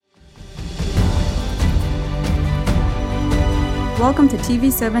Welcome to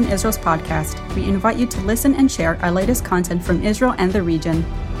TV7 Israel's podcast. We invite you to listen and share our latest content from Israel and the region.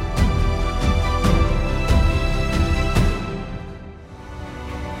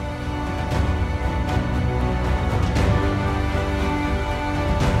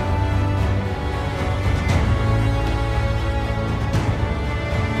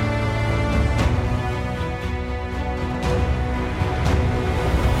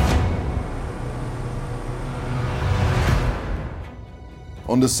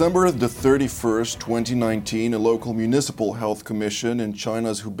 On December the 31st, 2019, a local municipal health commission in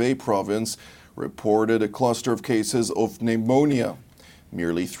China's Hubei province reported a cluster of cases of pneumonia.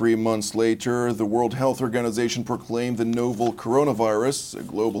 Merely 3 months later, the World Health Organization proclaimed the novel coronavirus, a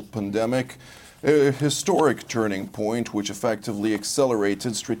global pandemic, a historic turning point which effectively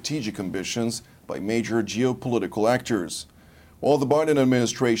accelerated strategic ambitions by major geopolitical actors. While the Biden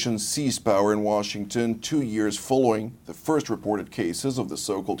administration seized power in Washington 2 years following the first reported cases of the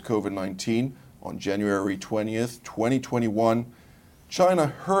so-called COVID-19 on January 20th, 2021, China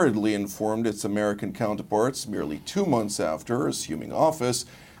hurriedly informed its American counterparts merely 2 months after assuming office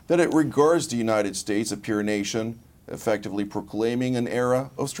that it regards the United States a peer nation, effectively proclaiming an era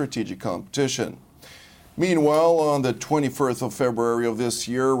of strategic competition. Meanwhile, on the 21st of February of this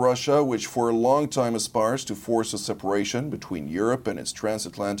year, Russia, which for a long time aspires to force a separation between Europe and its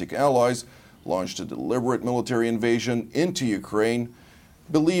transatlantic allies, launched a deliberate military invasion into Ukraine,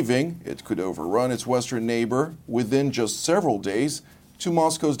 believing it could overrun its Western neighbor within just several days. To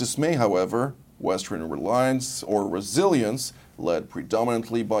Moscow's dismay, however, Western reliance or resilience, led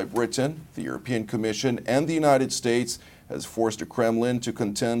predominantly by Britain, the European Commission, and the United States, has forced the Kremlin to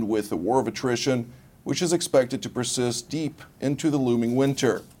contend with a war of attrition, which is expected to persist deep into the looming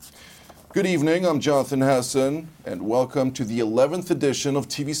winter. Good evening, I'm Jonathan Hassan, and welcome to the 11th edition of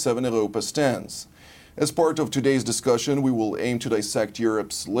TV7 Europa Stands. As part of today's discussion, we will aim to dissect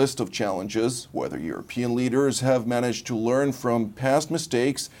Europe's list of challenges, whether European leaders have managed to learn from past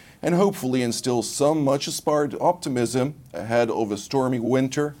mistakes, and hopefully instill some much-aspired optimism ahead of a stormy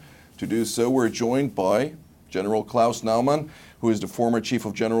winter. To do so, we're joined by General Klaus Naumann, who is the former Chief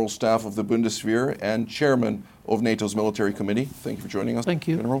of General Staff of the Bundeswehr and Chairman of NATO's Military Committee. Thank you for joining us, Thank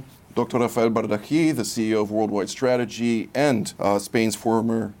you. General. Dr. Rafael Bardakhi, the CEO of Worldwide Strategy and Spain's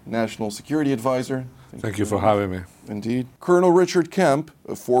former National Security Advisor. Thank you for having me. Indeed. Colonel Richard Kemp,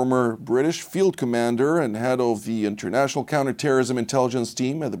 a former British field commander and head of the International Counterterrorism Intelligence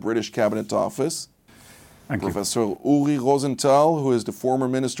Team at the British Cabinet Office. Thank you. Professor Uri Rosenthal, who is the former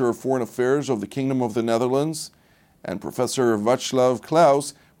Minister of Foreign Affairs of the Kingdom of the Netherlands, and Professor Václav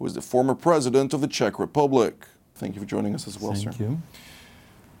Klaus, who is the former President of the Czech Republic. Thank you for joining us as well, sir. Thank you.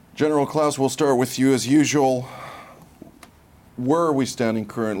 General Klaus, we'll start with you as usual. Where are we standing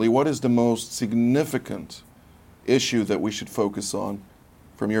currently? What is the most significant issue that we should focus on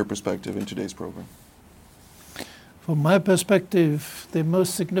from your perspective in today's program? From my perspective, the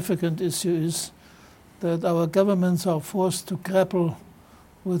most significant issue is that our governments are forced to grapple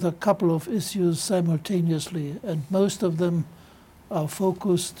with a couple of issues simultaneously, and most of them are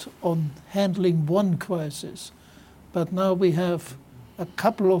focused on handling one crisis. But now we have a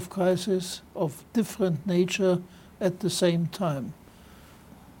couple of crises of different nature at the same time.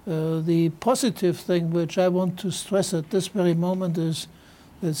 The positive thing which I want to stress at this very moment is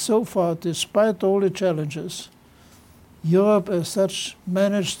that so far, despite all the challenges, Europe as such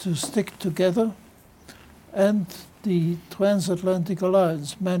managed to stick together, and the transatlantic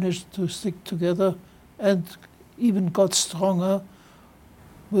alliance managed to stick together and even got stronger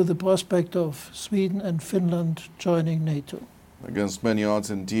with the prospect of Sweden and Finland joining NATO. Against many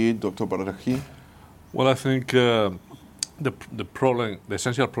odds indeed. Dr. Bardakhi? Well, I think the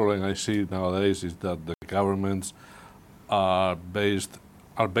essential problem I see nowadays is that the governments are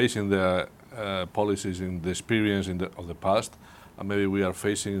basing their policies in the experience of the past, and maybe we are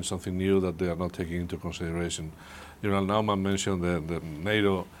facing something new that they are not taking into consideration. General Naumann mentioned the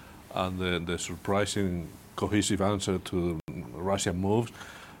NATO and the surprising cohesive answer to Russian moves,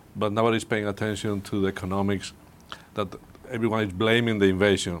 but nobody's paying attention to the economics. That everyone is blaming the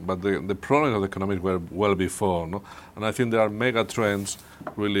invasion, but the problem of the economics were well before. No? And I think there are mega trends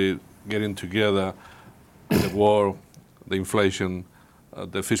really getting together: the war, the inflation,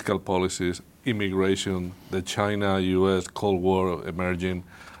 the fiscal policies, immigration, the China-US Cold War emerging.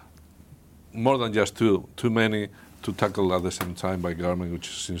 More than just too many to tackle at the same time by government, which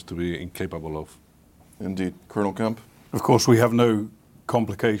seems to be incapable of. Indeed. Colonel Kemp? Of course, we have no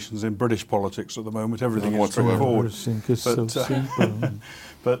complications in British politics at the moment. Everything is straightforward.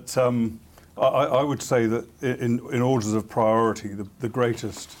 But I would say that in orders of priority, the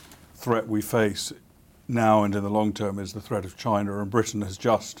greatest threat we face now and in the long term is the threat of China, and Britain has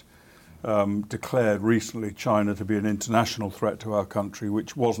just declared recently China to be an international threat to our country,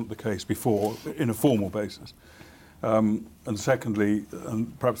 which wasn't the case before in a formal basis. And secondly,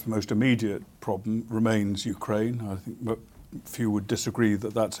 and perhaps the most immediate problem, remains Ukraine. I think few would disagree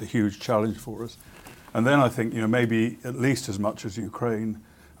that that's a huge challenge for us. And then I think, maybe at least as much as Ukraine,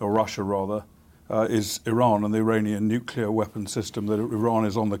 or Russia rather, is Iran and the Iranian nuclear weapon system, that Iran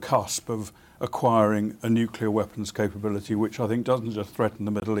is on the cusp of acquiring a nuclear weapons capability, which I think doesn't just threaten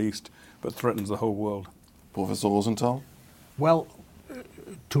the Middle East, but threatens the whole world. Professor Rosenthal? Well,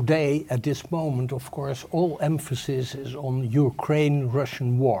 today, at this moment, of course, all emphasis is on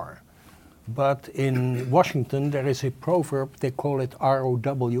Ukraine-Russian war. But in Washington, there is a proverb, they call it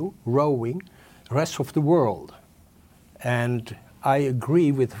ROW, rowing, rest of the world. And I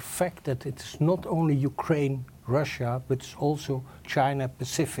agree with the fact that it's not only Ukraine, Russia, but it's also China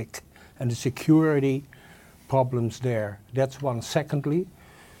Pacific and the security problems there. That's one. Secondly,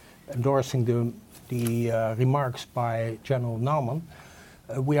 endorsing the remarks by General Naumann,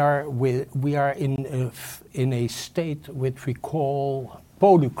 we are in a state which we call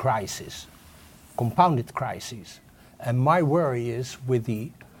polycrisis, compounded crisis. And my worry is with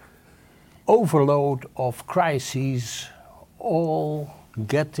the overload of crises all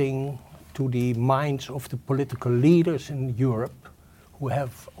getting to the minds of the political leaders in Europe, who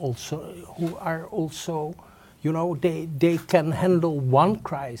are also, they can handle one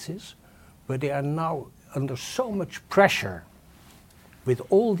crisis, but they are now under so much pressure with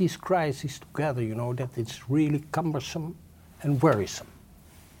all these crises together, that it's really cumbersome and worrisome.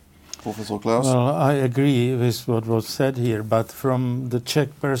 Professor Klaus? Well, I agree with what was said here, but from the Czech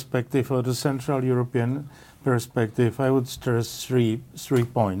perspective or the Central European perspective, I would stress three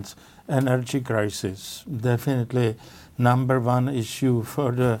points. Energy crisis, definitely number one issue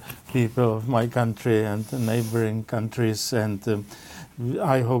for the people of my country and the neighboring countries, and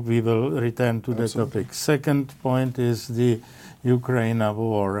I hope we will return to the topic. Second point is the Ukraine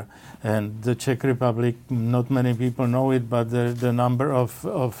war, and the Czech Republic, not many people know it, but the number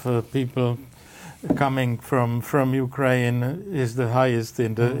of people coming from Ukraine is the highest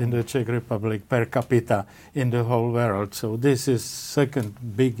in the Czech Republic per capita in the whole world. So this is second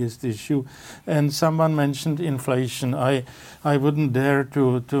biggest issue. And someone mentioned inflation. I wouldn't dare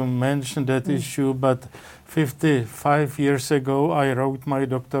to mention that issue, but 55 years ago I wrote my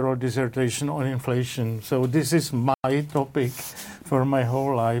doctoral dissertation on inflation. So this is my topic for my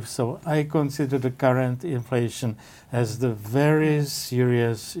whole life. So I consider the current inflation as the very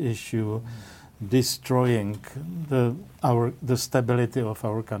serious issue, destroying the stability of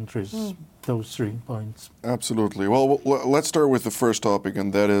our countries. Those 3 points. Absolutely. Well, let's start with the first topic,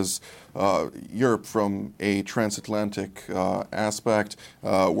 and that is Europe from a transatlantic aspect.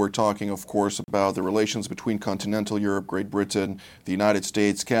 We're talking, of course, about the relations between continental Europe, Great Britain, the United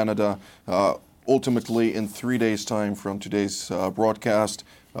States, Canada. Ultimately, in 3 days' time from today's broadcast,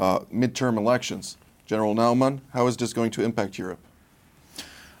 midterm elections. General Naumann, how is this going to impact Europe?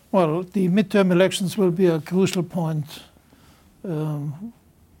 Well, the midterm elections will be a crucial point.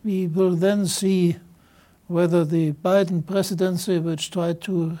 We will then see whether the Biden presidency, which tried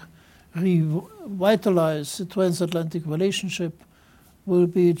to revitalize the transatlantic relationship, will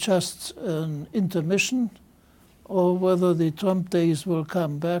be just an intermission, or whether the Trump days will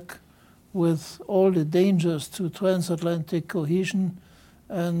come back with all the dangers to transatlantic cohesion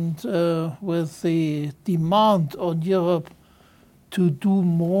and with the demand on Europe to do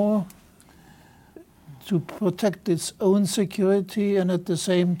more to protect its own security and at the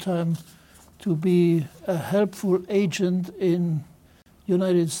same time to be a helpful agent in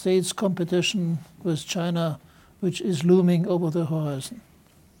United States competition with China, which is looming over the horizon.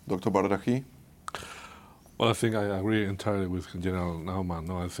 Dr. Bardakhi? Well, I think I agree entirely with General Naumann.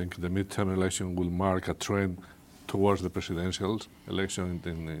 No, I think the midterm election will mark a trend towards the presidential election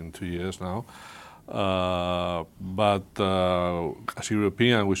in 2 years now. But as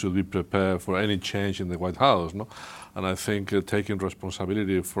Europeans, we should be prepared for any change in the White House, no? And I think taking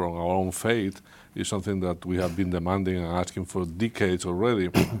responsibility for our own fate is something that we have been demanding and asking for decades already.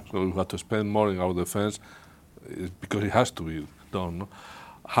 So we have to spend more in our defense because it has to be done. No?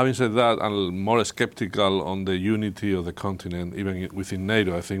 Having said that, I'm more skeptical on the unity of the continent, even within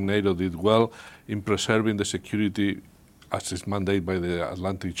NATO. I think NATO did well in preserving the security as is mandated by the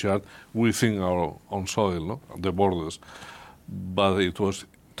Atlantic Charter within our own soil, no? The borders. But it was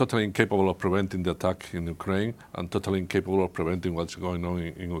totally incapable of preventing the attack in Ukraine and totally incapable of preventing what's going on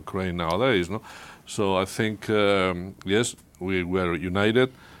in Ukraine nowadays. No? So I think, yes, we were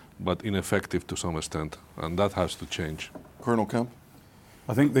united, but ineffective to some extent, and that has to change. Colonel Kemp?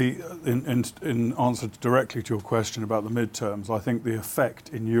 I think in answer directly to your question about the midterms, I think the effect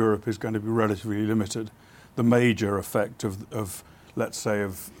in Europe is going to be relatively limited. The major effect of let's say,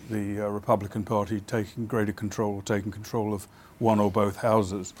 of the Republican Party taking greater control or taking control of one or both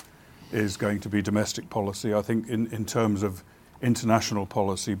houses is going to be domestic policy. I think in terms of international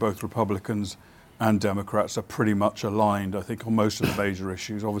policy, both Republicans and Democrats are pretty much aligned, I think, on most of the major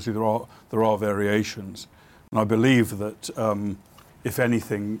issues. Obviously, there are variations. And I believe that, if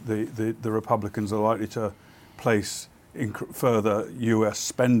anything, the Republicans are likely to place further US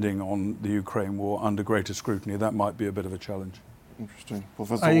spending on the Ukraine war under greater scrutiny. That might be a bit of a challenge. Interesting.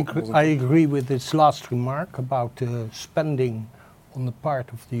 Professor, I agree with this last remark about spending on the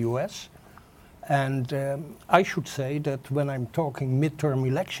part of the US. And I should say that when I'm talking midterm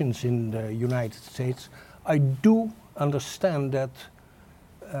elections in the United States, I do understand that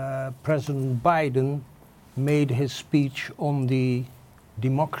President Biden made his speech on the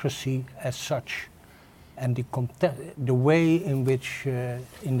democracy as such, and the way in which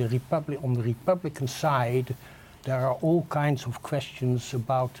on the Republican side there are all kinds of questions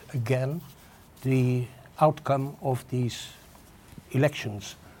about, again, the outcome of these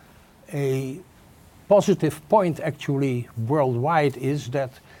elections. A positive point actually worldwide is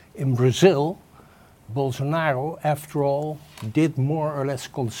that in Brazil, Bolsonaro, after all, did more or less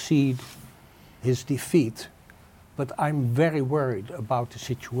concede his defeat. But I'm very worried about the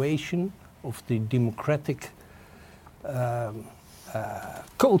situation of the democratic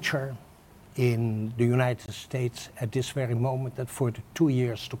culture in the United States at this very moment and for the 2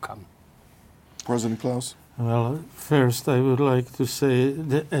 years to come. President Klaus? Well, first I would like to say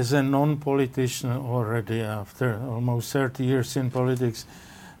that as a non-politician already after almost 30 years in politics,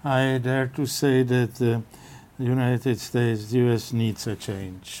 I dare to say that the United States, the US needs a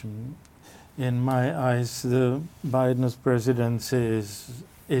change. In my eyes, the Biden's presidency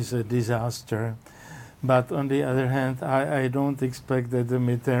is a disaster. But on the other hand, I don't expect that the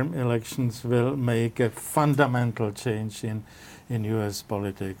midterm elections will make a fundamental change in US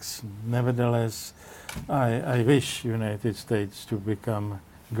politics. Nevertheless, I wish United States to become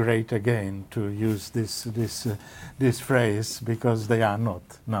great again, to use this phrase, because they are not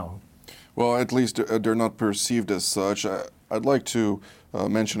now. Well, at least they're not perceived as such. I'd like to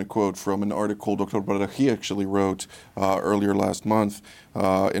mention a quote from an article Dr. Barahi actually wrote earlier last month,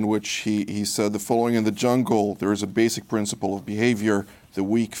 in which he said the following: in the jungle, there is a basic principle of behavior: the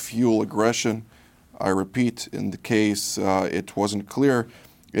weak fuel aggression. I repeat, in the case it wasn't clear,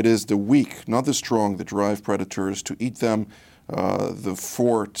 it is the weak, not the strong, that drive predators to eat them. The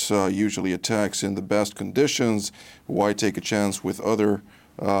fort usually attacks in the best conditions. Why take a chance with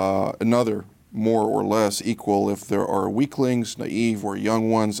another more or less equal if there are weaklings, naive, or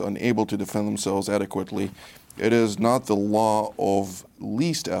young ones unable to defend themselves adequately? It is not the law of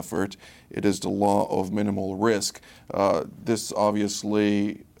least effort, it is the law of minimal risk. This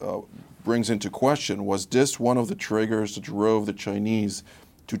obviously brings into question, was this one of the triggers that drove the Chinese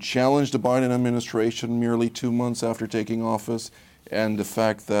to challenge the Biden administration merely 2 months after taking office, and the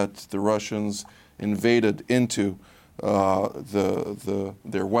fact that the Russians invaded into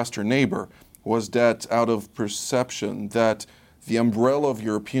their western neighbor? Was that out of perception that the umbrella of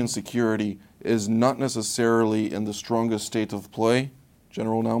European security is not necessarily in the strongest state of play?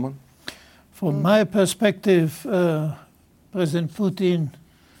 General Naumann? From my perspective, President Putin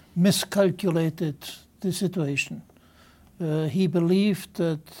miscalculated the situation. He believed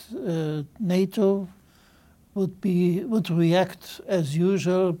that NATO would react as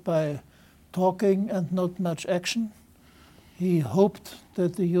usual by talking and not much action. He hoped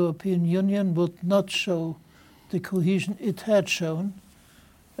that the European Union would not show the cohesion it had shown,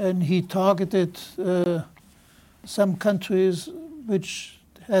 and he targeted some countries which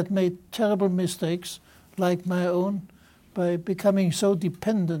had made terrible mistakes, like my own, by becoming so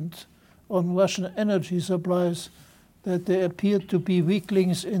dependent on Russian energy supplies that they appeared to be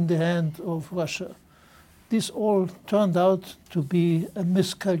weaklings in the hand of Russia. This all turned out to be a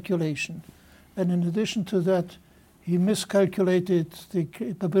miscalculation. And in addition to that, he miscalculated the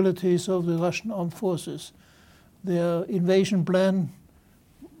capabilities of the Russian armed forces. Their invasion plan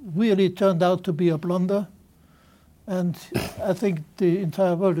really turned out to be a blunder. And I think the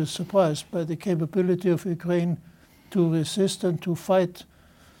entire world is surprised by the capability of Ukraine to resist and to fight,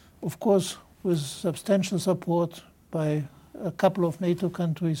 of course, with substantial support by a couple of NATO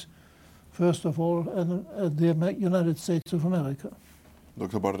countries, first of all, and the United States of America.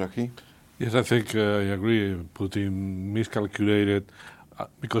 Dr. Barahi? Yes, I think I agree. Putin miscalculated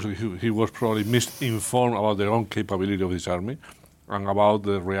because he was probably misinformed about the own capability of his army and about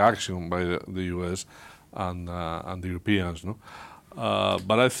the reaction by the US and the Europeans. No?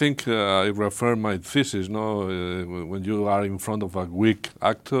 But I think I refer my thesis. When you are in front of a weak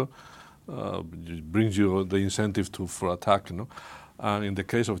actor, it brings you the incentive for attack. And in the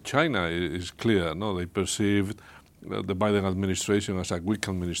case of China, it's clear. They perceived the Biden administration as a weak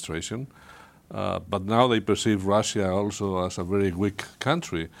administration, but now they perceive Russia also as a very weak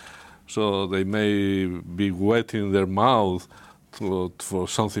country. So they may be wetting their mouth for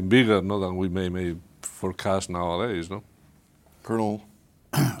something bigger, than we may forecast nowadays. Colonel?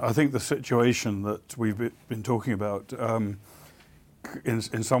 I think the situation that we've been talking about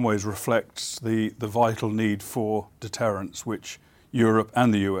in some ways reflects the vital need for deterrence, which Europe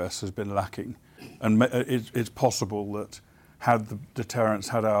and the US has been lacking. And it's possible that had the deterrence,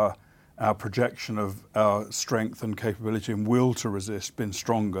 had our projection of our strength and capability and will to resist been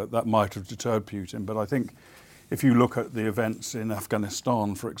stronger, that might have deterred Putin. But I think if you look at the events in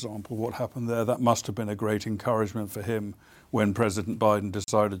Afghanistan, for example, what happened there, that must have been a great encouragement for him when President Biden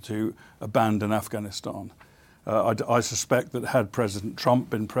decided to abandon Afghanistan. I suspect that had President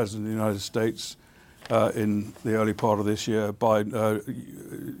Trump been president of the United States in the early part of this year,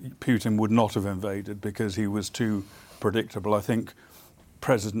 Putin would not have invaded because he was too predictable. I think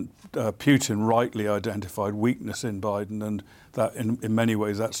President Putin rightly identified weakness in Biden, and that in many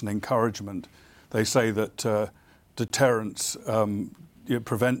ways that's an encouragement. They say that deterrence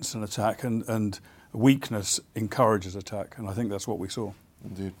prevents an attack and weakness encourages attack, and I think that's what we saw.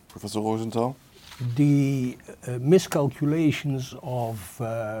 Indeed. Professor Rosenthal? The miscalculations on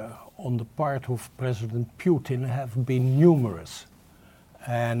the part of President Putin have been numerous,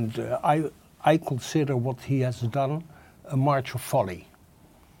 and I consider what he has done a march of folly.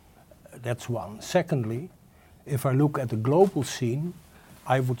 That's one. Secondly, if I look at the global scene,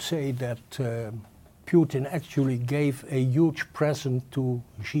 I would say that Putin actually gave a huge present to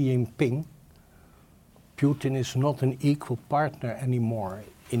Xi Jinping. Putin is not an equal partner anymore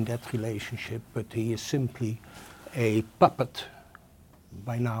in that relationship, but he is simply a puppet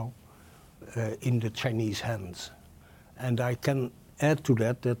by now in the Chinese hands. And I can add to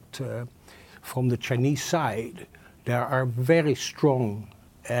that from the Chinese side, there are very strong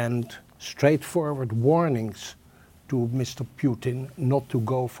and straightforward warnings to Mr. Putin not to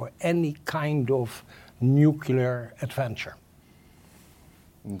go for any kind of nuclear adventure.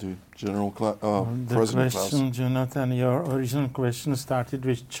 Indeed. General The President question, Klaus. Jonathan, your original question started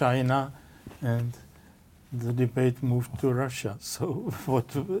with China and the debate moved to Russia. So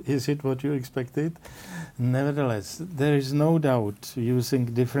is it what you expected? Nevertheless, there is no doubt, using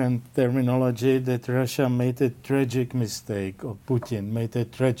different terminology, that Russia made a tragic mistake, or Putin made a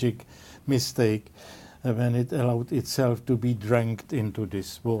tragic mistake when it allowed itself to be dragged into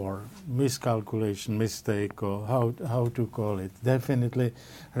this war. Miscalculation, mistake, or how to call it. Definitely,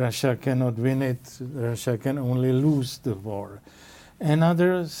 Russia cannot win it. Russia can only lose the war.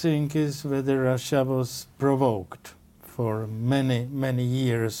 Another thing is whether Russia was provoked for many, many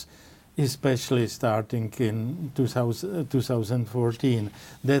years, especially starting in 2014.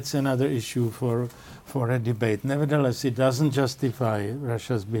 That's another issue for a debate. Nevertheless, it doesn't justify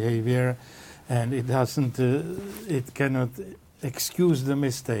Russia's behavior, and it cannot excuse the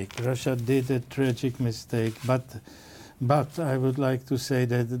mistake. Russia did a tragic mistake, but I would like to say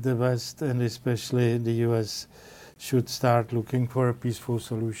that the West, and especially the US, should start looking for a peaceful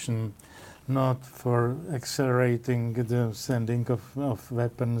solution, not for accelerating the sending of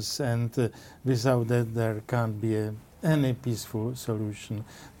weapons, and without that there can't be any peaceful solution.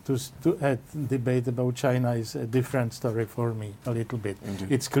 To add debate about China is a different story for me, a little bit.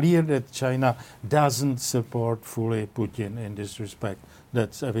 Indeed. It's clear that China doesn't support fully Putin in this respect.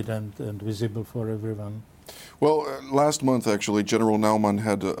 That's evident and visible for everyone. Well, last month, actually, General Naumann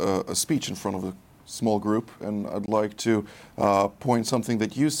had a speech in front of a small group, and I'd like to point something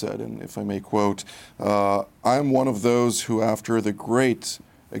that you said, and if I may quote, I'm one of those who, after the great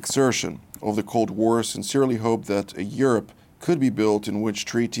exertion of the Cold War, sincerely hope that a Europe could be built in which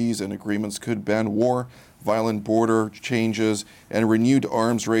treaties and agreements could ban war, violent border changes, and renewed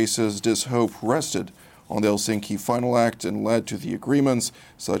arms races. This hope rested on the Helsinki Final Act and led to the agreements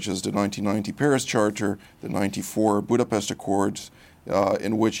such as the 1990 Paris Charter, the 1994 Budapest Accords,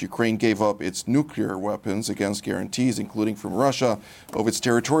 in which Ukraine gave up its nuclear weapons against guarantees, including from Russia, of its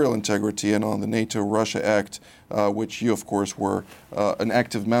territorial integrity, and on the NATO-Russia Act, which you, of course, were an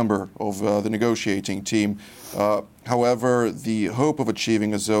active member of the negotiating team. However, the hope of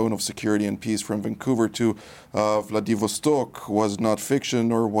achieving a zone of security and peace from Vancouver to Vladivostok was not fiction,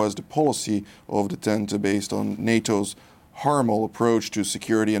 nor was the policy of the Tente based on NATO's harmful approach to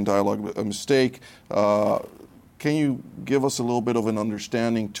security and dialogue a mistake. Can you give us a little bit of an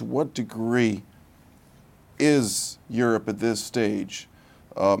understanding to what degree is Europe at this stage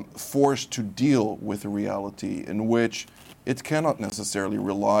forced to deal with a reality in which it cannot necessarily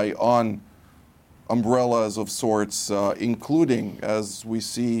rely on umbrellas of sorts, including, as we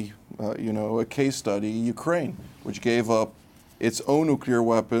see, a case study, Ukraine, which gave up its own nuclear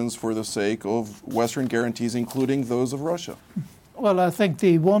weapons for the sake of Western guarantees, including those of Russia? Well, I think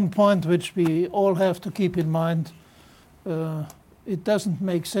the one point which we all have to keep in mind, it doesn't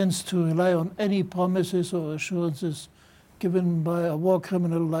make sense to rely on any promises or assurances given by a war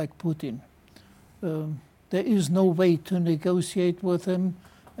criminal like Putin. There is no way to negotiate with him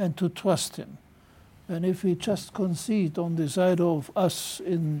and to trust him. And if we just concede on the side of us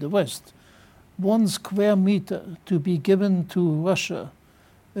in the West, 1 square meter to be given to Russia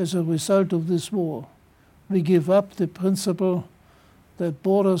as a result of this war, we give up the principle that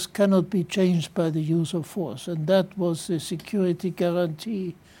borders cannot be changed by the use of force. And that was the security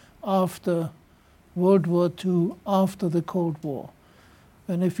guarantee after World War II, after the Cold War.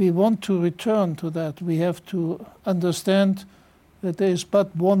 And if we want to return to that, we have to understand that there is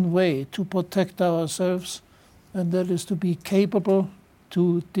but one way to protect ourselves, and that is to be capable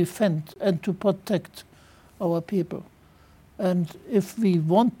to defend and to protect our people. And if we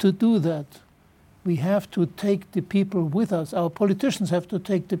want to do that, we have to take the people with us. Our politicians have to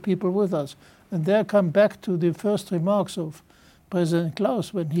take the people with us. And there I come back to the first remarks of President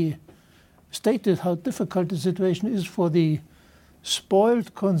Klaus when he stated how difficult the situation is for the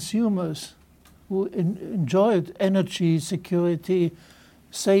spoiled consumers who enjoyed energy security,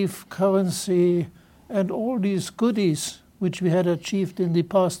 safe currency, and all these goodies which we had achieved in the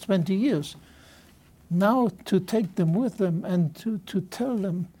past 20 years. Now to take them with them and to tell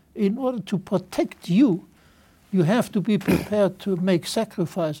them, in order to protect you, you have to be prepared to make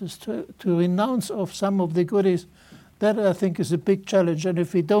sacrifices, to renounce of some of the goodies. That, I think, is a big challenge. And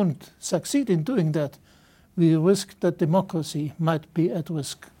if we don't succeed in doing that, we risk that democracy might be at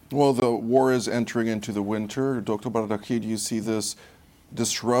risk. Well, the war is entering into the winter. Dr. Baradaki, do you see this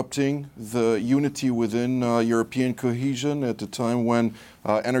disrupting the unity within European cohesion at the time when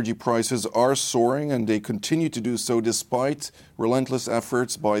energy prices are soaring, and they continue to do so despite relentless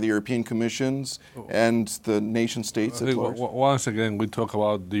efforts by the European Commissions and the nation states at large? Once again, we talk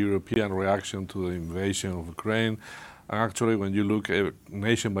about the European reaction to the invasion of Ukraine. Actually, when you look at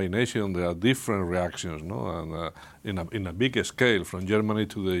nation by nation, there are different reactions, no? And in a big scale, from Germany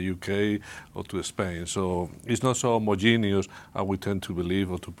to the UK or to Spain. So it's not so homogeneous as we tend to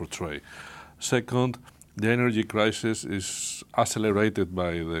believe or to portray. Second, the energy crisis is accelerated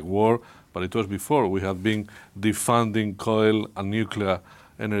by the war, but it was before. We had been defunding coal and nuclear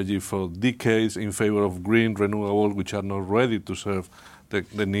energy for decades in favor of green, renewable, which are not ready to serve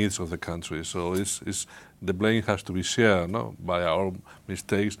the needs of the country. So the blame has to be shared, no, by our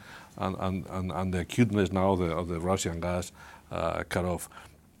mistakes and the acuteness now of the Russian gas cut off.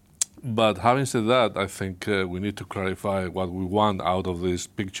 But having said that, I think we need to clarify what we want out of this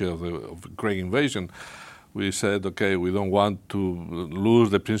picture of the Ukraine invasion. We said, okay, we don't want to lose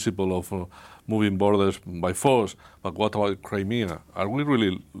the principle of moving borders by force, but what about Crimea? Are we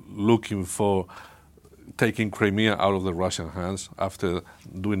really looking for taking Crimea out of the Russian hands after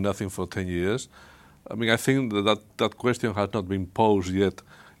doing nothing for 10 years? I mean, I think that question has not been posed yet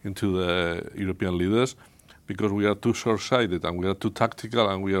into the European leaders, because we are too short-sighted and we are too tactical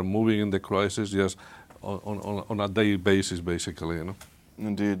and we are moving in the crisis just on a daily basis, basically. You know?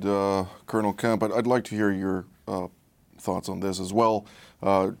 Indeed. Colonel Kemp, I'd like to hear your thoughts on this as well.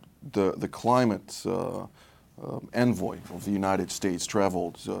 The climate envoy of the United States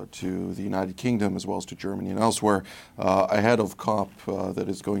traveled to the United Kingdom as well as to Germany and elsewhere ahead of COP that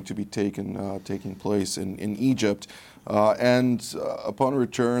is going to be taking place in Egypt. And upon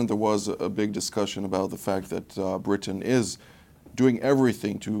return, there was a big discussion about the fact that Britain is doing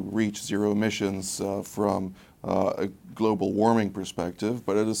everything to reach zero emissions from a global warming perspective.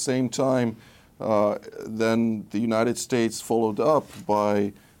 But at the same time, then the United States followed up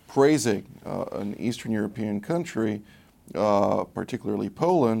by praising an Eastern European country, particularly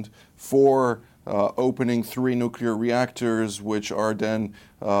Poland, for opening 3 nuclear reactors, which are then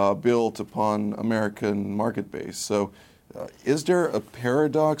built upon American market base. So is there a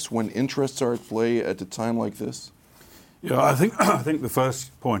paradox when interests are at play at a time like this? Yeah, I think the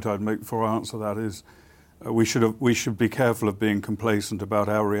first point I'd make before I answer that is we should be careful of being complacent about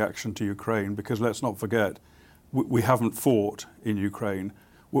our reaction to Ukraine, because let's not forget, we haven't fought in Ukraine.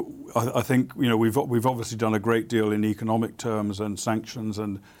 I think we've obviously done a great deal in economic terms and sanctions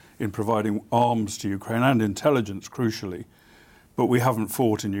and in providing arms to Ukraine and intelligence, crucially, but we haven't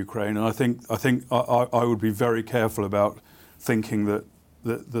fought in Ukraine. And I think I would be very careful about thinking that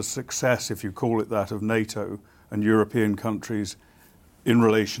the success, if you call it that, of NATO and European countries in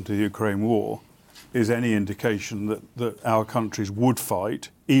relation to the Ukraine war is any indication that our countries would fight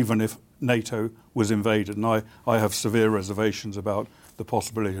even if NATO was invaded. And I have severe reservations about the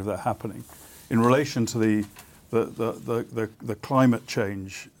possibility of that happening. In relation to the climate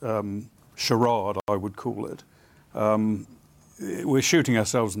change charade, I would call it, we're shooting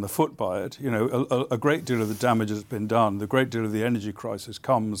ourselves in the foot by it. You know, a great deal of the damage that's been done, the great deal of the energy crisis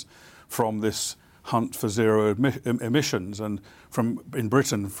comes from this hunt for zero emissions, and from, in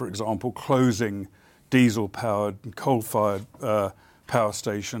Britain, for example, closing diesel-powered and coal-fired power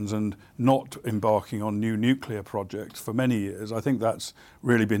stations and not embarking on new nuclear projects for many years. I think that's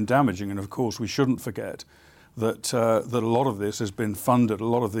really been damaging, and of course we shouldn't forget that a lot of this has been funded, a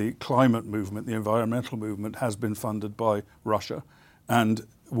lot of the climate movement, the environmental movement has been funded by Russia and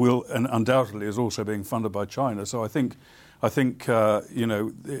undoubtedly is also being funded by China. So I think you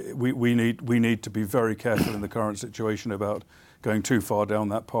know, we need to be very careful in the current situation about going too far down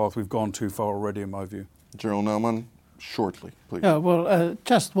that path. We've gone too far already, in my view. General Naumann, shortly, please. Yeah, well,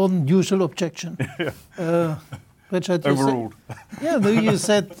 just one usual objection. Richard, Overruled. You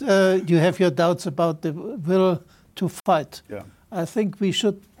said you have your doubts about the will to fight. Yeah. I think we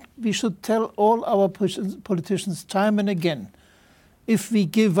should tell all our politicians time and again, if we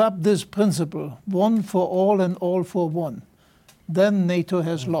give up this principle, one for all and all for one, then NATO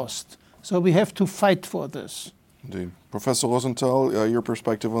has lost. So we have to fight for this. Indeed. Professor Rosenthal, your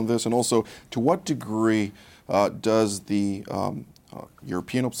perspective on this, and also to what degree does the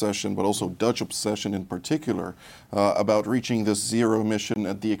European obsession, but also Dutch obsession in particular, about reaching this zero emission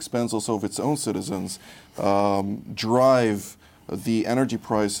at the expense also of its own citizens, drive the energy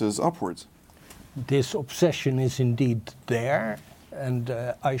prices upwards? This obsession is indeed there, and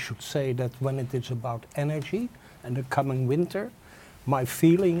I should say that when it is about energy and the coming winter, my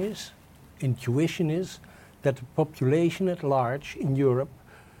feeling is, intuition is, that the population at large in Europe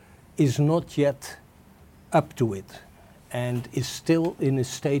is not yet up to it and is still in a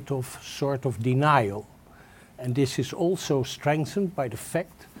state of sort of denial. And this is also strengthened by the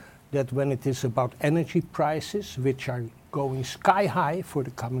fact that when it is about energy prices, which are going sky high for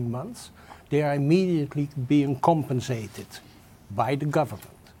the coming months, they are immediately being compensated by the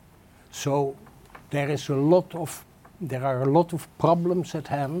government. So there are a lot of problems at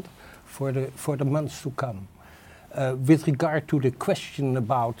hand for the months to come. With regard to the question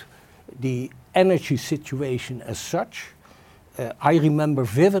about the energy situation as such, I remember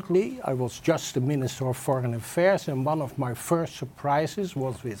vividly, I was just the Minister of Foreign Affairs, and one of my first surprises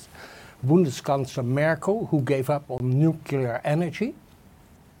was with Bundeskanzler Merkel, who gave up on nuclear energy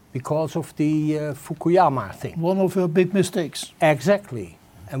because of the Fukuyama thing. One of her big mistakes. Exactly.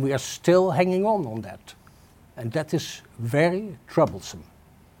 And we are still hanging on that. And that is very troublesome.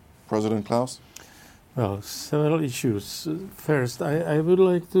 President Klaus? Well, several issues. First, I would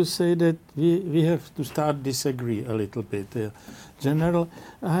like to say that we have to start disagree a little bit. General,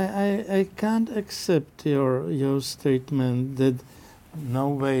 I can't accept your statement that no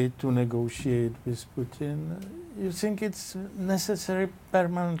way to negotiate with Putin. You think it's necessary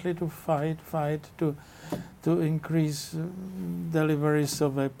permanently to fight to increase deliveries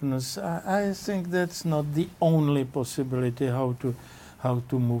of weapons? I think that's not the only possibility how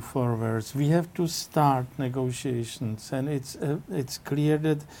to move forward. We have to start negotiations, and it's clear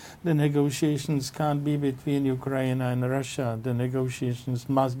that the negotiations can't be between Ukraine and Russia. The negotiations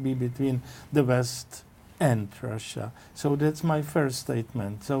must be between the West and Russia. So that's my first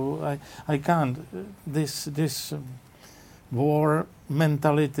statement. So I can't, this war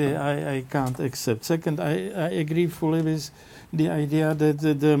mentality I can't accept. Second, I agree fully with the idea that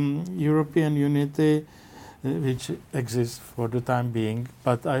the European unity which exists for the time being,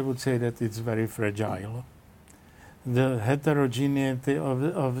 but I would say that it's very fragile. The heterogeneity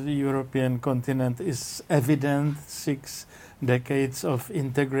of the European continent is evident. 6 decades of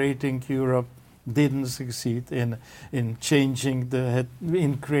integrating Europe didn't succeed in creating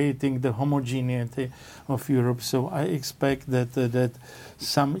the homogeneity of Europe. So I expect that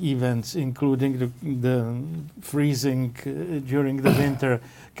some events, including the freezing during the winter,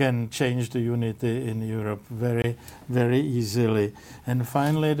 can change the unity in Europe very, very easily. And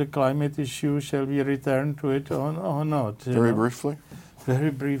finally, the climate issue, shall we return to it or not? Very briefly.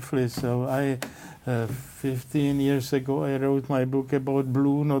 Very briefly, so 15 years ago, I wrote my book about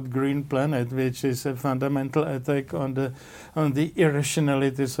Blue, Not Green Planet, which is a fundamental attack on the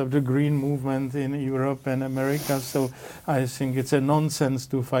irrationalities of the green movement in Europe and America. So I think it's a nonsense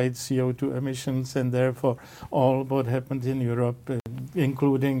to fight CO2 emissions, and therefore all what happened in Europe,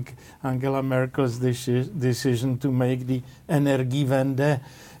 including Angela Merkel's decision to make the Energiewende,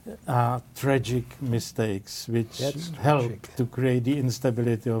 tragic mistakes which help to create the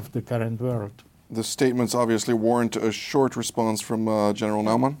instability of the current world. The statements obviously warrant a short response from General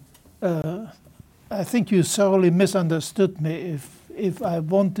Naumann. I think you thoroughly misunderstood me. If I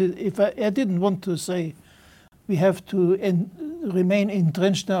didn't want to say we have to remain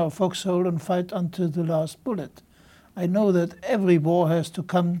entrenched in our foxhole and fight until the last bullet. I know that every war has to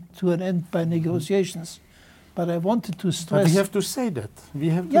come to an end by negotiations. But I wanted to stress... But we have to say that. We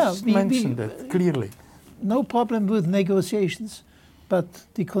have to mention that clearly. No problem with negotiations. But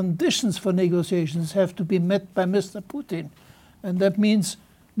the conditions for negotiations have to be met by Mr. Putin. And that means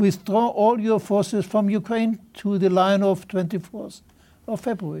withdraw all your forces from Ukraine to the line of 24th of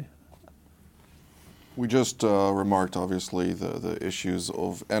February. We just remarked, obviously, the issues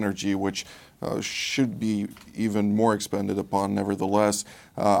of energy, which should be even more expanded upon. Nevertheless,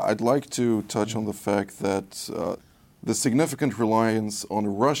 I'd like to touch on the fact that the significant reliance on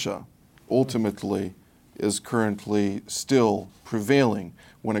Russia ultimately is currently still prevailing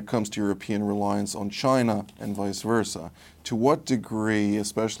when it comes to European reliance on China and vice versa. To what degree,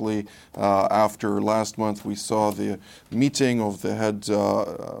 especially after last month we saw the meeting of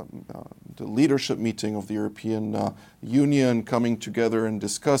the leadership meeting of the European Union coming together and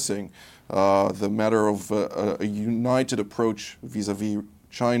discussing the matter of a united approach vis-à-vis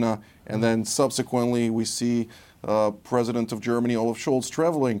China, and then subsequently we see President of Germany, Olaf Scholz,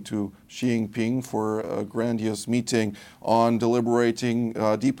 traveling to Xi Jinping for a grandiose meeting on deliberating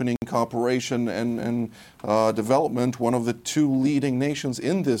deepening cooperation and development, one of the two leading nations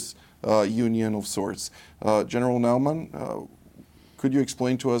in this union of sorts. General Naumann, could you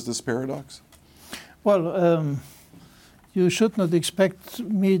explain to us this paradox? Well, you should not expect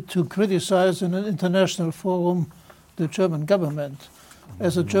me to criticize in an international forum the German government.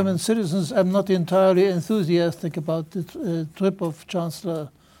 As a German citizen, I'm not entirely enthusiastic about the trip of Chancellor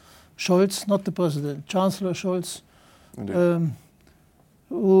Scholz, not the president, Chancellor Scholz,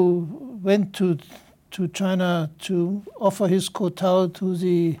 who went to China to offer his kowtow to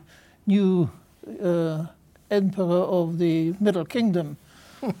the new emperor of the Middle Kingdom.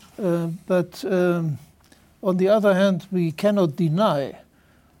 But on the other hand, we cannot deny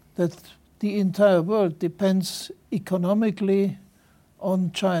that the entire world depends economically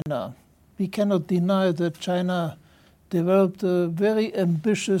on China. We cannot deny that China developed a very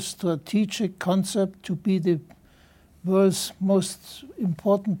ambitious strategic concept to be the world's most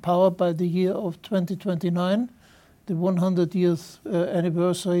important power by the year of 2029, the 100th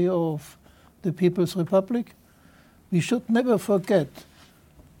anniversary of the People's Republic. We should never forget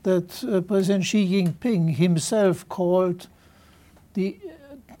that President Xi Jinping himself called the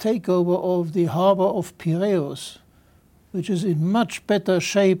takeover of the harbor of Piraeus, which is in much better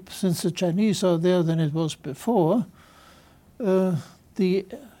shape since the Chinese are there than it was before, the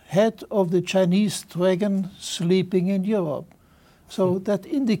head of the Chinese dragon sleeping in Europe. So that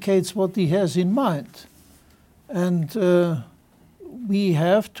indicates what he has in mind. And we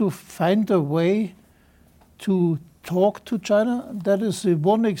have to find a way to talk to China. That is the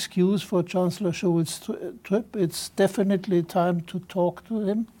one excuse for Chancellor Scholz's trip. It's definitely time to talk to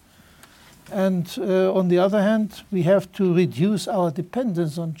him. And on the other hand, we have to reduce our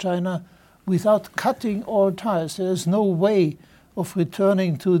dependence on China without cutting all ties. There is no way of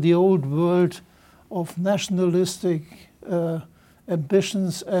returning to the old world of nationalistic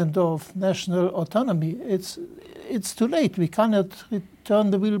ambitions and of national autonomy. It's too late. We cannot return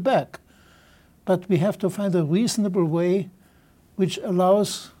the wheel back. But we have to find a reasonable way which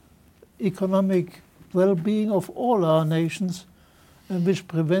allows economic well-being of all our nations and which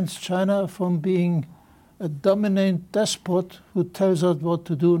prevents China from being a dominant despot who tells us what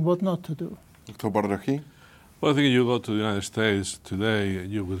to do and what not to do. Dr. Bardakhi? Well, I think if you go to the United States today,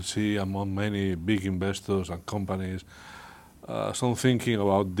 you will see among many big investors and companies some thinking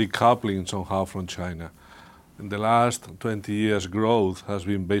about decoupling somehow from China. In the last 20 years, growth has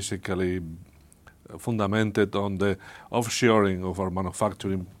been basically fundamented on the offshoring of our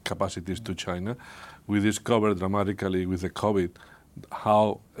manufacturing capacities to China. We discovered dramatically with the COVID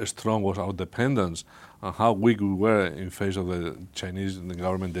how strong was our dependence and how weak we were in face of the Chinese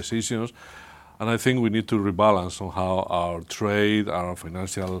government decisions. And I think we need to rebalance somehow our trade, our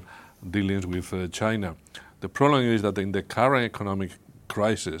financial dealings with China. The problem is that in the current economic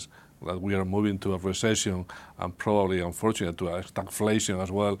crisis, that we are moving to a recession and probably, unfortunately, to a stagflation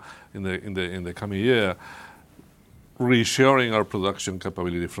as well in the coming year, reshoring our production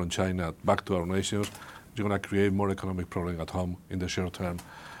capability from China back to our nations is going to create more economic problems at home in the short term.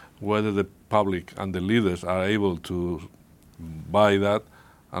 Whether the public and the leaders are able to buy that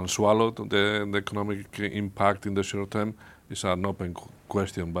and swallow the economic impact in the short term is an open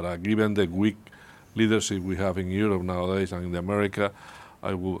question. But given the weak leadership we have in Europe nowadays and in America,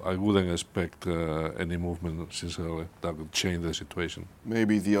 I wouldn't expect any movement sincerely that would change the situation.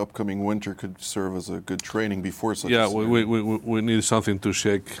 Maybe the upcoming winter could serve as a good training before such a scenario. We need something to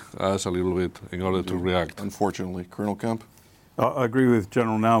shake us a little bit in order to react. Unfortunately. Colonel Kemp? I agree with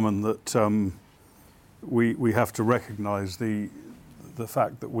General Naumann that we have to recognise the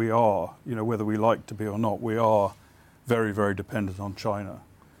fact that we are, whether we like to be or not, we are very, very dependent on China.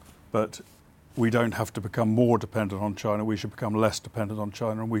 But we don't have to become more dependent on China. We should become less dependent on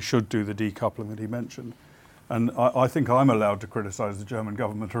China, and we should do the decoupling that he mentioned. And I think I'm allowed to criticise the German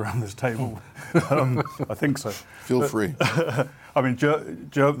government around this table. I think so. Feel free. I mean,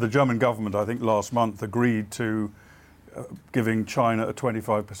 the German government, I think last month, agreed to giving China a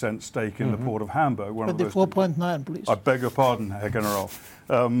 25% stake in the port of Hamburg. 24.9, please. I beg your pardon, Herr General.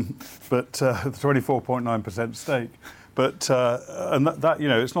 But the 24.9% stake. But and that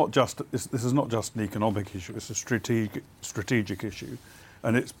it's not just this is not just an economic issue; it's a strategic issue,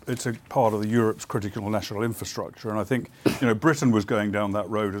 and it's a part of Europe's critical national infrastructure. And I think Britain was going down that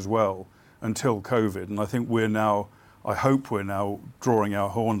road as well until COVID, and I think I hope we're now drawing our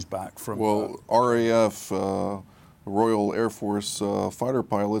horns back from. Well, RAF, Royal Air Force fighter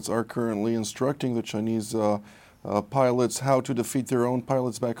pilots are currently instructing the Chinese pilots how to defeat their own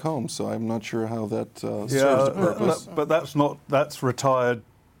pilots back home. So I'm not sure how that serves the purpose. But that's retired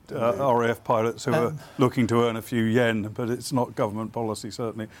RAF pilots who are looking to earn a few yen, but it's not government policy,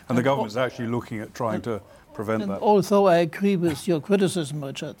 certainly. And the government's actually looking at trying to prevent that. Although I agree with your criticism,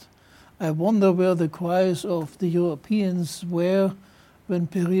 Richard, I wonder where the cries of the Europeans were when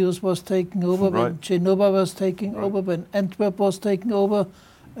Piraeus was taken over, when Genova was taken over, when Antwerp was taken over,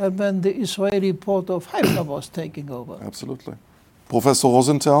 and when the Israeli port of Haifa was taking over. Absolutely. Professor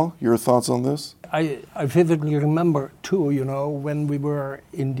Rosenthal, your thoughts on this? I vividly remember too, when we were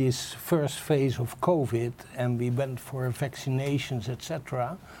in this first phase of COVID and we went for vaccinations,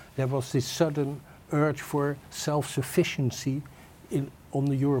 etc., there was this sudden urge for self-sufficiency on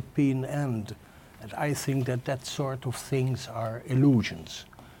the European end. And I think that sort of things are illusions.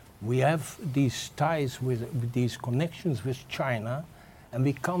 We have these ties with these connections with China, and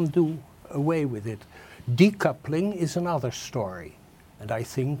we can't do away with it. Decoupling is another story, and I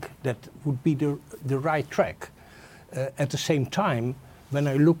think that would be the right track. At the same time, when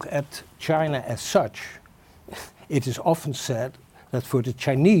I look at China as such, it is often said that for the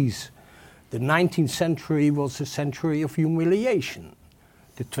Chinese, the 19th century was a century of humiliation.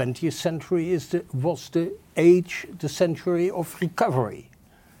 The 20th century was the century of recovery.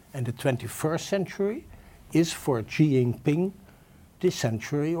 And the 21st century is for Xi Jinping the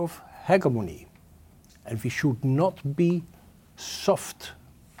century of hegemony. And we should not be soft.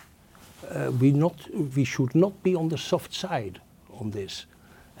 We should not be on the soft side on this.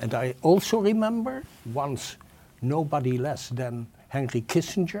 And I also remember once nobody less than Henry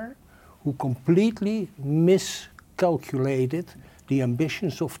Kissinger, who completely miscalculated the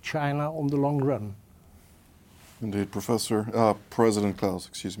ambitions of China on the long run. Indeed, President Klaus,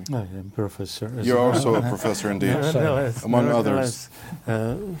 excuse me. I am professor. You're also a professor, indeed, among others.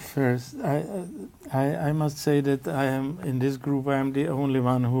 First, I must say that I am in this group. I am the only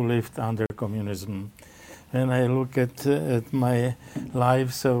one who lived under communism. When I look at my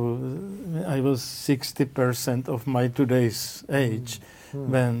life, so I was 60% of my today's age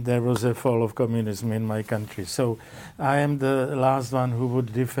when there was a fall of communism in my country. So I am the last one who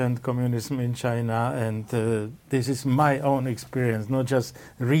would defend communism in China, and this is my own experience, not just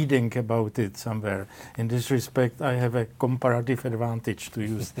reading about it somewhere. In this respect, I have a comparative advantage, to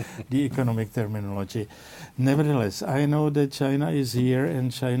use the economic terminology. Nevertheless, I know that China is here, and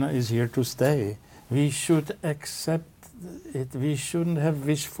China is here to stay. We should accept it. We shouldn't have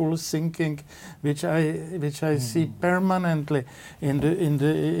wishful thinking, which I see permanently in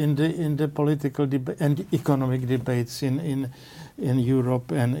the political and economic debates in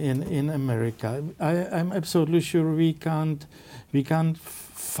Europe and in America. I'm absolutely sure we can't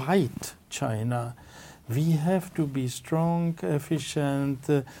fight China. We have to be strong, efficient,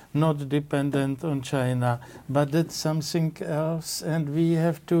 not dependent on China, but that's something else, and we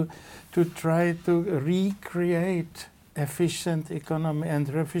have to try to recreate efficient economy, and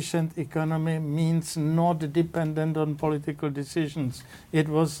efficient economy means not dependent on political decisions. It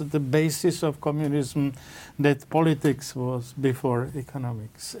was the basis of communism that politics was before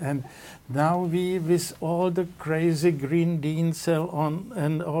economics. And now we, with all the crazy Green Deal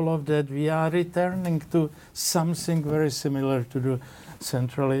and all of that, we are returning to something very similar to the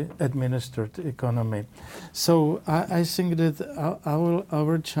centrally administered economy. So I think that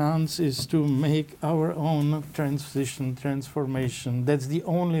our chance is to make our own transformation. That's the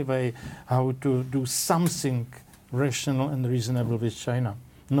only way how to do something rational and reasonable with China.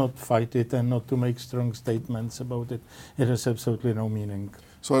 Not fight it and not to make strong statements about it. It has absolutely no meaning.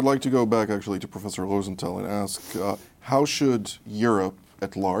 So I'd like to go back actually to Professor Rosenthal and ask, how should Europe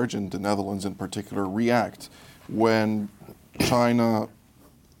at large, and the Netherlands in particular, react when China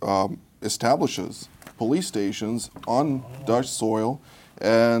establishes police stations on Dutch soil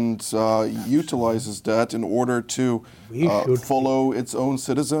and utilizes that in order to follow its own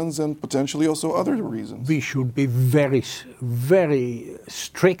citizens and potentially also other reasons? We should be very, very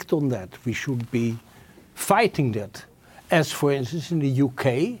strict on that. We should be fighting that. As for instance in the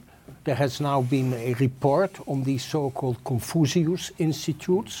UK, there has now been a report on these so-called Confucius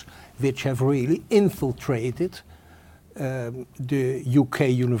Institutes, which have really infiltrated the UK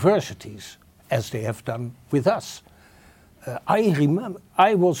universities, as they have done with us. I remember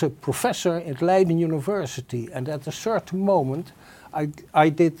I was a professor at Leiden University, and at a certain moment I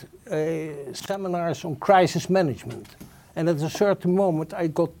did seminars on crisis management, and at a certain moment I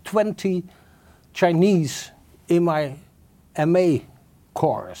got 20 Chinese in my MA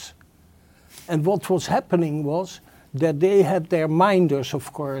course. And what was happening was that they had their minders,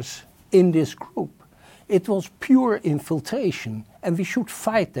 of course, in this group. It was pure infiltration, and we should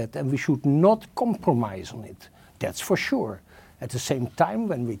fight that, and we should not compromise on it. That's for sure. At the same time,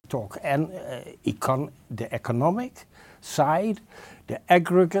 when we talk the economic side, the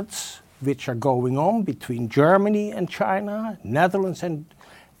aggregates which are going on between Germany and China, Netherlands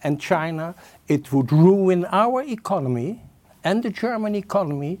and China, it would ruin our economy and the German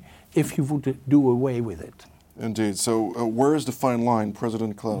economy if you would do away with it. Indeed. So where is the fine line,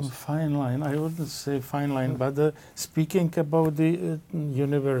 President Klaus? Fine line. I wouldn't say fine line, but speaking about the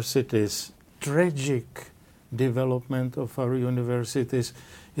universities, tragic development of our universities,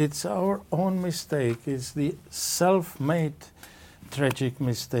 it's our own mistake. It's the self-made tragic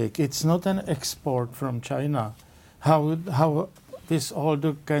mistake. It's not an export from China. How this all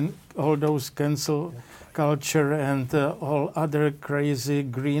those cancel culture and all other crazy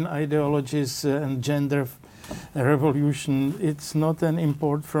green ideologies and gender revolution, it's not an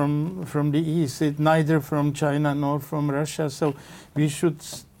import from the East. It's neither from China nor from Russia. So we should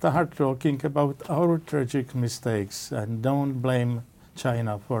start talking about our tragic mistakes and don't blame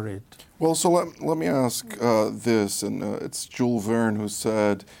China for it. Well, so let me ask this, and it's Jules Verne who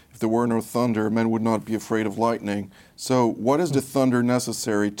said, if there were no thunder, men would not be afraid of lightning. So what is the thunder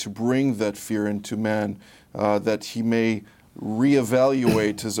necessary to bring that fear into man, that he may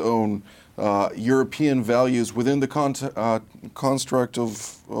reevaluate his own European values within the construct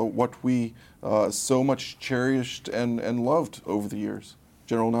of what we so much cherished and loved over the years?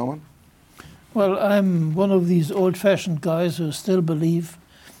 General Naumann? Well, I'm one of these old-fashioned guys who still believe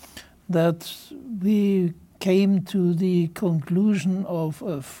that we came to the conclusion of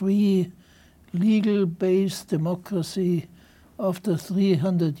a free, legal-based democracy after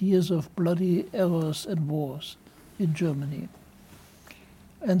 300 years of bloody errors and wars in Germany.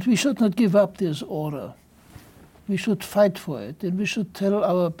 And we should not give up this order. We should fight for it, and we should tell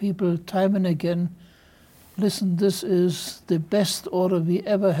our people time and again, listen, this is the best order we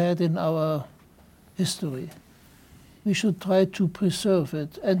ever had in our history. We should try to preserve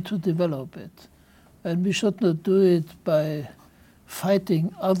it and to develop it. And we should not do it by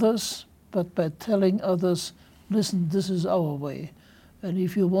fighting others, but by telling others, listen, this is our way. And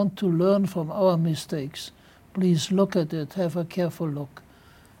if you want to learn from our mistakes, please look at it, have a careful look.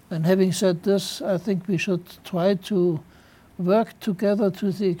 And having said this, I think we should try to work together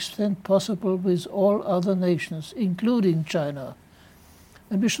to the extent possible with all other nations, including China.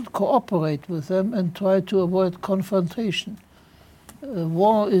 And we should cooperate with them and try to avoid confrontation.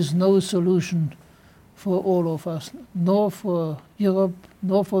 War is no solution for all of us, nor for Europe,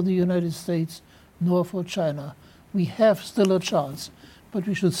 nor for the United States, nor for China. We have still a chance, but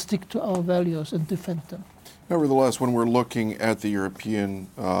we should stick to our values and defend them. Nevertheless, when we're looking at the European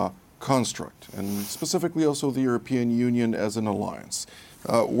construct, and specifically also the European Union as an alliance,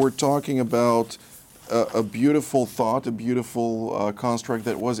 we're talking about a beautiful thought, a beautiful construct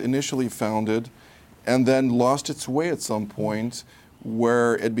that was initially founded and then lost its way at some point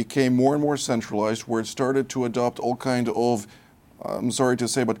where it became more and more centralized, where it started to adopt all kind of, I'm sorry to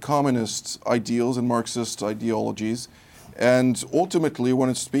say, but communist ideals and Marxist ideologies. And ultimately, when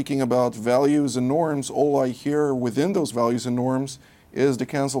it's speaking about values and norms, all I hear within those values and norms is the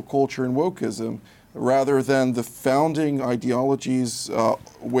cancel culture and wokeism, rather than the founding ideologies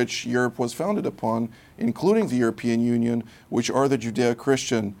which Europe was founded upon, including the European Union, which are the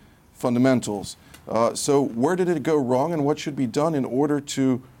Judeo-Christian fundamentals. So where did it go wrong, and what should be done in order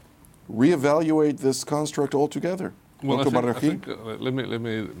to reevaluate this construct altogether? Well, I think let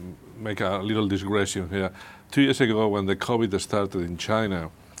me make a little digression here. 2 years ago, when the COVID started in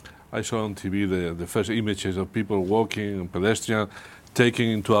China, I saw on TV the first images of people walking and pedestrians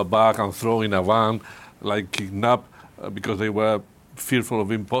taking into a bag and throwing a van, like kidnapped, because they were fearful of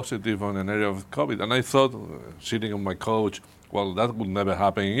being positive on an area of COVID. And I thought, sitting on my couch, well, that would never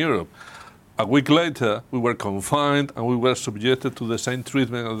happen in Europe. A week later, we were confined and we were subjected to the same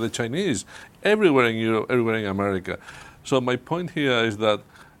treatment as the Chinese, everywhere in Europe, everywhere in America. So my point here is that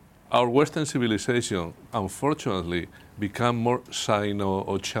our Western civilization, unfortunately, become more Sino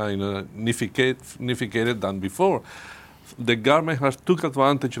or China-nificated than before. The government has took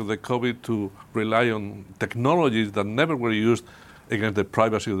advantage of the COVID to rely on technologies that never were used against the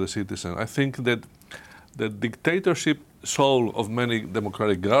privacy of the citizen. I think that the dictatorship soul of many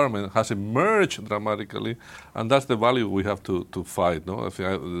democratic governments has emerged dramatically, and that's the value we have to fight. No? I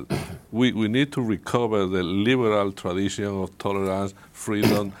think we need to recover the liberal tradition of tolerance,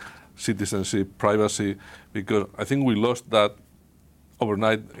 freedom, citizenship, privacy, because I think we lost that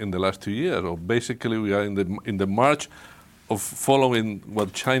overnight in the last 2 years. Or basically, we are in the march of following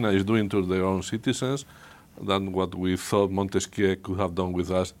what China is doing to their own citizens than what we thought Montesquieu could have done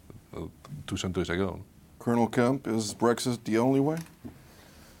with us 2 centuries ago. Colonel Kemp, is Brexit the only way?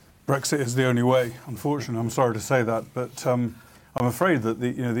 Brexit is the only way, unfortunately. I'm sorry to say that, but I'm afraid that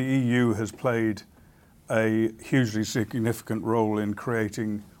the EU has played a hugely significant role in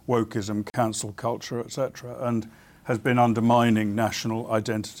creating wokeism, cancel culture, etc., and has been undermining national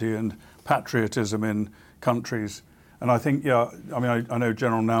identity and patriotism in countries. And I think, I know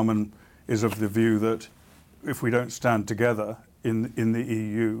General Naumann is of the view that if we don't stand together in the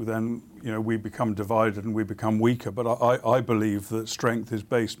EU, then we become divided and we become weaker. But I believe that strength is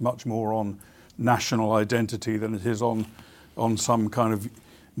based much more on national identity than it is on some kind of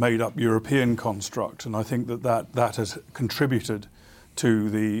made-up European construct. And I think that has contributed to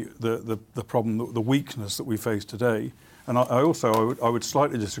the problem, the weakness that we face today. And I would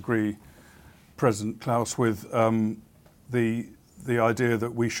slightly disagree, President Klaus, with the idea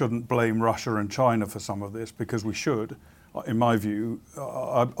that we shouldn't blame Russia and China for some of this, because we should. In my view,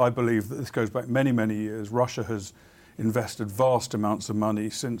 I believe that this goes back many, many years. Russia has invested vast amounts of money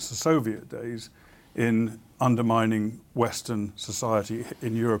since the Soviet days in undermining Western society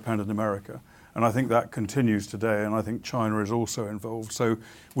in Europe and in America. And I think that continues today, and I think China is also involved. So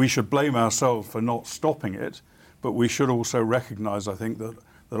we should blame ourselves for not stopping it, but we should also recognize, I think, that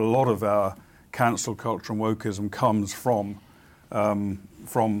a lot of our cancel culture and wokeism comes from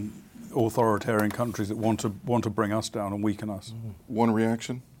authoritarian countries that want to bring us down and weaken us. One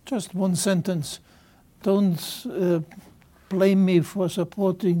reaction? Just one sentence. Don't blame me for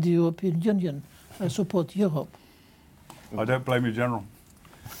supporting the European Union. I support Europe. I don't blame you, General.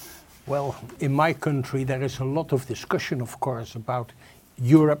 Well, in my country there is a lot of discussion, of course, about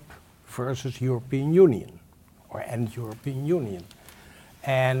Europe versus European Union, and European Union.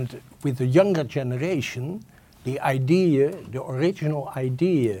 And with the younger generation, the original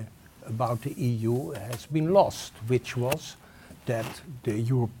idea about the EU has been lost, which was that the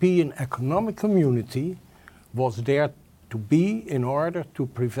European Economic Community was there to be in order to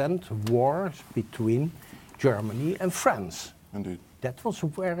prevent wars between Germany and France. Indeed. That was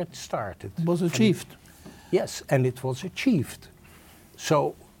where it started. It was achieved. Yes, and it was achieved.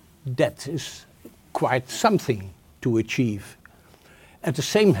 So that is quite something to achieve. At the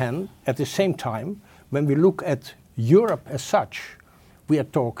same time, when we look at Europe as such, we are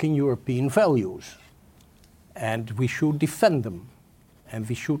talking European values, and we should defend them, and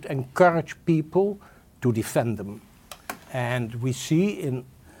we should encourage people to defend them. And we see in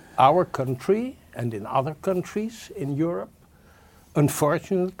our country and in other countries in Europe,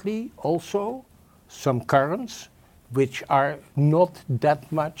 unfortunately, also some currents which are not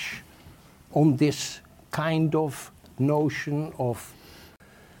that much on this kind of notion of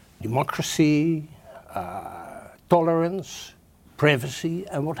democracy, tolerance, privacy,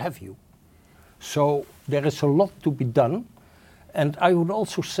 and what have you. So there is a lot to be done. And I would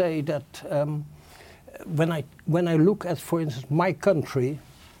also say that when I look at, for instance, my country,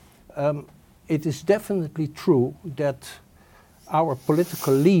 it is definitely true that our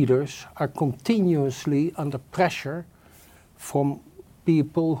political leaders are continuously under pressure from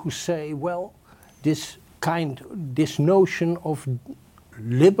people who say, well, this notion of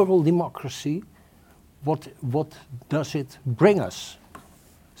liberal democracy, what does it bring us?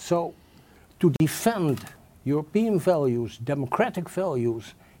 So to defend European values, democratic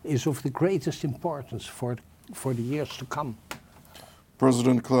values, is of the greatest importance for the years to come.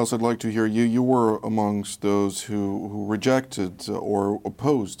 President Klaus, I'd like to hear you. You were amongst those who rejected or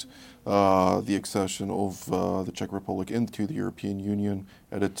opposed the accession of the Czech Republic into the European Union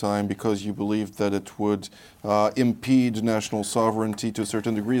at a time because you believed that it would impede national sovereignty to a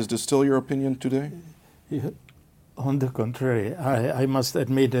certain degree. Is this still your opinion today? Yeah. On the contrary, I must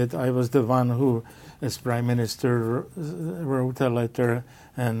admit that I was the one who, as Prime Minister, wrote a letter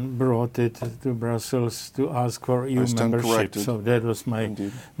and brought it to Brussels to ask for EU membership. Corrected. So that was my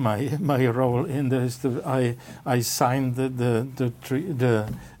role in this. I signed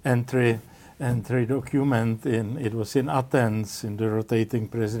the entry document it was in Athens in the rotating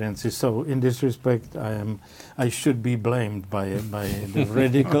presidency. So in this respect, I should be blamed by the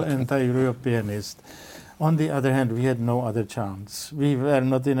radical anti-Europeanist. On the other hand, we had no other chance. We were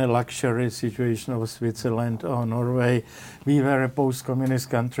not in a luxury situation of Switzerland or Norway. We were a post-communist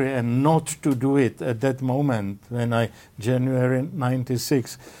country, and not to do it at that moment, when January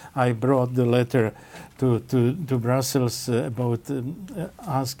 96, I brought the letter to Brussels about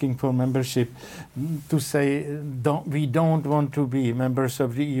asking for membership, to say we don't want to be members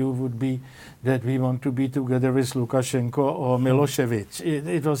of the EU would be that we want to be together with Lukashenko or Milosevic.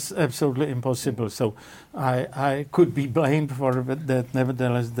 It was absolutely impossible. So I could be blamed for that.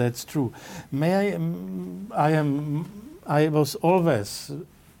 Nevertheless, that's true. I was always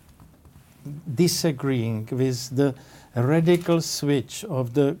disagreeing with the radical switch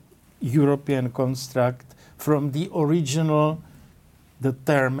of the European construct from the original, the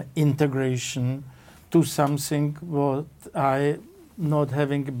term integration, to something what not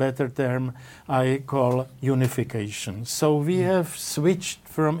having a better term, I call unification. So we have switched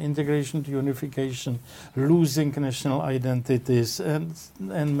from integration to unification, losing national identities and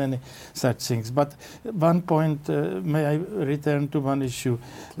many such things. But one point, may I return to one issue,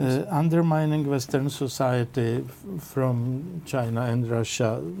 undermining Western society from China and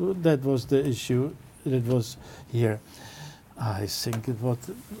Russia. That was the issue that was here. I think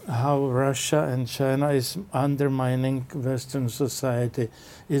how Russia and China is undermining Western society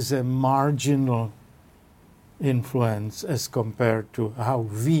is a marginal influence as compared to how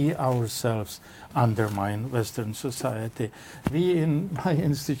we ourselves undermine Western society. We in my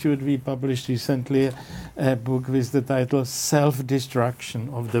institute, we published recently a book with the title Self-Destruction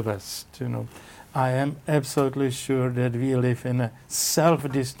of the West. I am absolutely sure that we live in a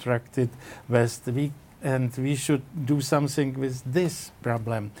self-destructed West. And we should do something with this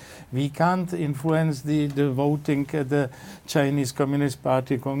problem. We can't influence the voting at the Chinese Communist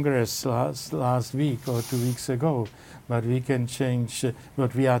Party Congress last week or 2 weeks ago, but we can change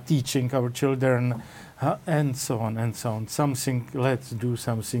what we are teaching our children and so on and so on. Let's do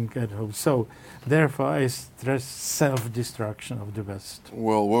something at home. So, therefore, I stress self-destruction of the West.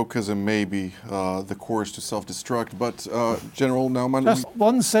 Well, wokeism may be the course to self-destruct, but General Naumann... Just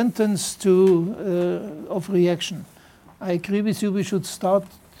one sentence of reaction. I agree with you, we should start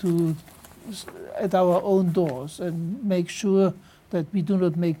at our own doors and make sure that we do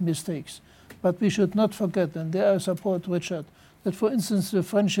not make mistakes. But we should not forget, and there I support Richard, that, for instance, the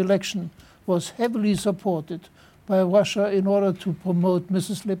French election was heavily supported by Russia in order to promote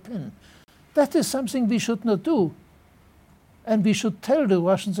Mrs. Le Pen. That is something we should not do. And we should tell the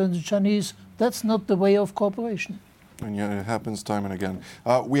Russians and the Chinese that's not the way of cooperation. And yet it happens time and again.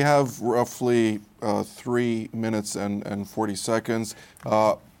 We have roughly 3 minutes and 40 seconds.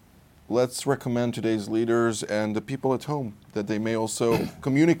 Let's recommend today's leaders and the people at home that they may also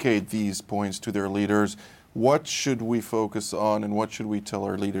communicate these points to their leaders. What should we focus on and what should we tell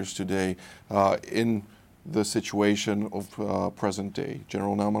our leaders today in the situation of present day?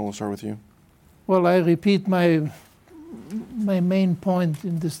 General Naumann, we'll start with you. Well, I repeat my main point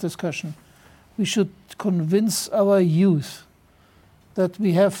in this discussion. We should convince our youth that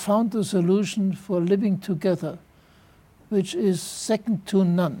we have found a solution for living together, which is second to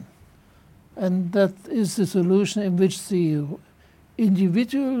none. And that is the solution in which the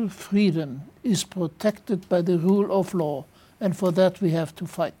individual freedom is protected by the rule of law, and for that we have to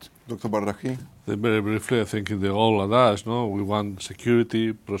fight. Dr. Bardakhi? Very briefly, I think in the old adage, we want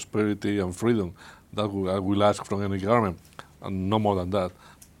security, prosperity, and freedom. That I will ask from any government, and no more than that.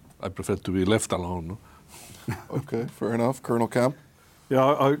 I prefer to be left alone. Okay, fair enough. Colonel Camp?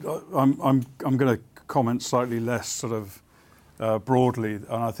 Yeah, I'm going to comment slightly less sort of broadly.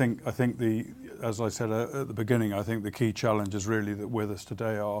 And I think as I said at the beginning, I think the key challenges really that with us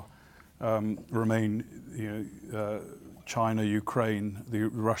today are remain China, Ukraine,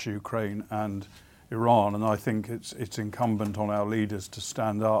 Russia, Ukraine, and Iran. And I think it's incumbent on our leaders to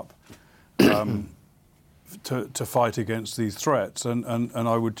stand up to fight against these threats. And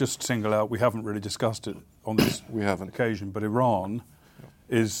I would just single out, we haven't really discussed it on this occasion, but Iran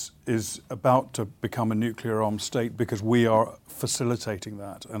is about to become a nuclear armed state because we are facilitating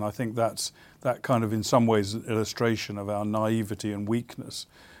that. And I think that kind of in some ways an illustration of our naivety and weakness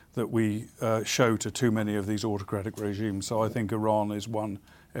that we show to too many of these autocratic regimes. So I think Iran is one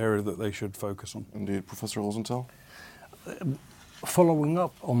area that they should focus on. Indeed. Professor Rosenthal? Following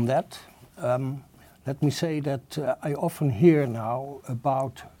up on that, let me say that I often hear now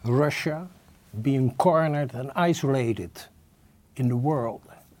about Russia being cornered and isolated in the world.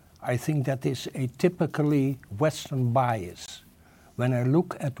 I think that is a typically Western bias. When I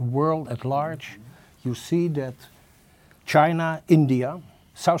look at the world at large, you see that China, India,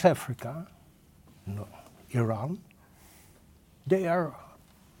 South Africa, Iran, they are,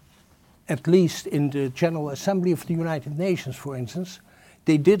 at least in the General Assembly of the United Nations, for instance,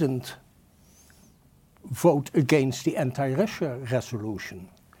 they didn't vote against the anti-Russia resolution.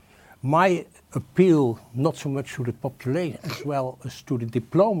 My appeal, not so much to the population as well as to the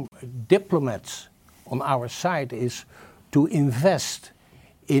diplomats on our side, is to invest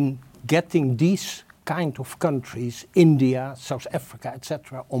in getting these kind of countries, India, South Africa,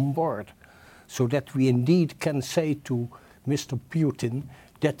 etc., on board, so that we indeed can say to Mr. Putin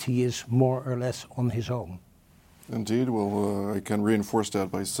that he is more or less on his own. Indeed. Well, I can reinforce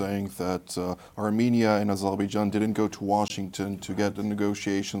that by saying that Armenia and Azerbaijan didn't go to Washington to get the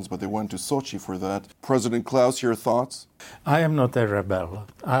negotiations, but they went to Sochi for that. President Klaus, your thoughts? I am not a rebel.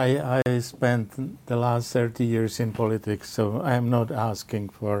 I spent the last 30 years in politics, so I am not asking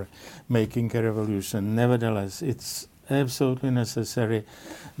for making a revolution. Nevertheless, it's absolutely necessary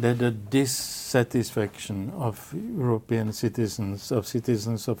that the dissatisfaction of European citizens, of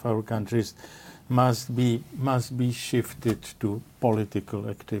citizens of our countries, must be shifted to political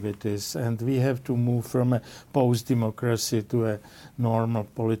activities, and we have to move from a post-democracy to a normal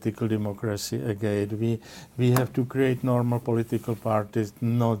political democracy again. We have to create normal political parties,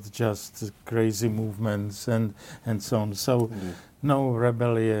 not just crazy movements and so on. So no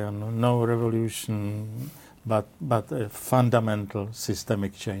rebellion, no revolution, but a fundamental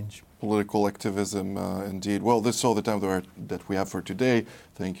systemic change. Political activism, indeed. Well, this is all the time that we have for today.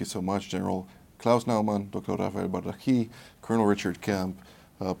 Thank you so much, General Klaus Naumann, Dr. Rafael Badachi, Colonel Richard Kemp,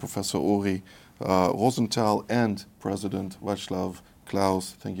 Professor Uri Rosenthal, and President Václav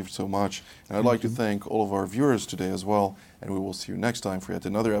Klaus. Thank you so much. And I'd like to thank all of our viewers today as well. And we will see you next time for yet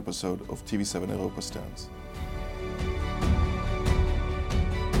another episode of TV7 Europa Stands.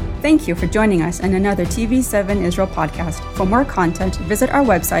 Thank you for joining us in another TV7 Israel podcast. For more content, visit our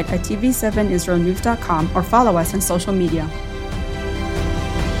website at tv7israelnews.com or follow us on social media.